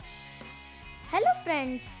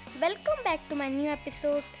friends, welcome back to my new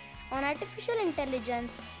episode on artificial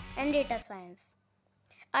intelligence and data science.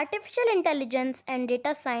 Artificial intelligence and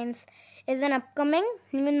data science is an upcoming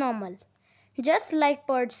new normal. Just like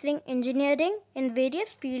pursuing engineering in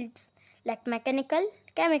various fields like mechanical,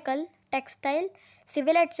 chemical, textile,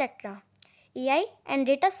 civil, etc., AI and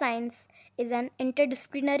data science is an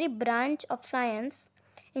interdisciplinary branch of science,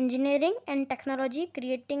 engineering, and technology,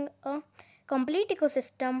 creating a complete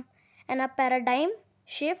ecosystem and a paradigm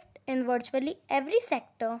shift in virtually every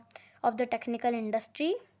sector of the technical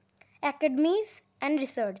industry, academies, and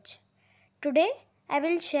research. Today, I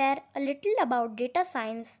will share a little about data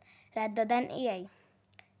science rather than AI,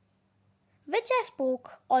 which I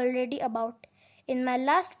spoke already about in my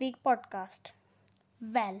last week podcast.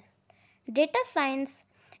 Well, data science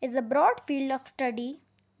is a broad field of study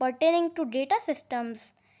pertaining to data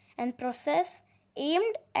systems and process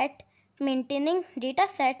aimed at maintaining data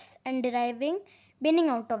sets and deriving meaning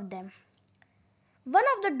out of them. One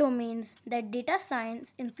of the domains that data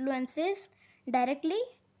science influences directly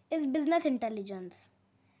is business intelligence.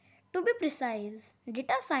 To be precise,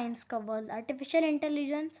 data science covers artificial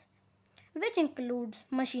intelligence, which includes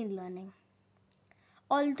machine learning.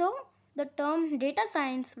 Although the term data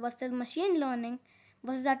science versus machine learning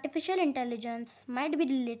versus artificial intelligence might be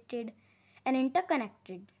related and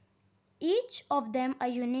interconnected, each of them are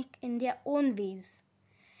unique in their own ways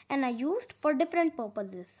and are used for different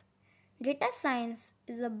purposes. Data science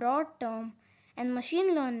is a broad term and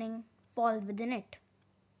machine learning falls within it.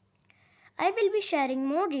 I will be sharing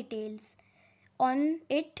more details on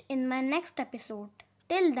it in my next episode.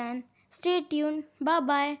 Till then, stay tuned. Bye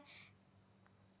bye.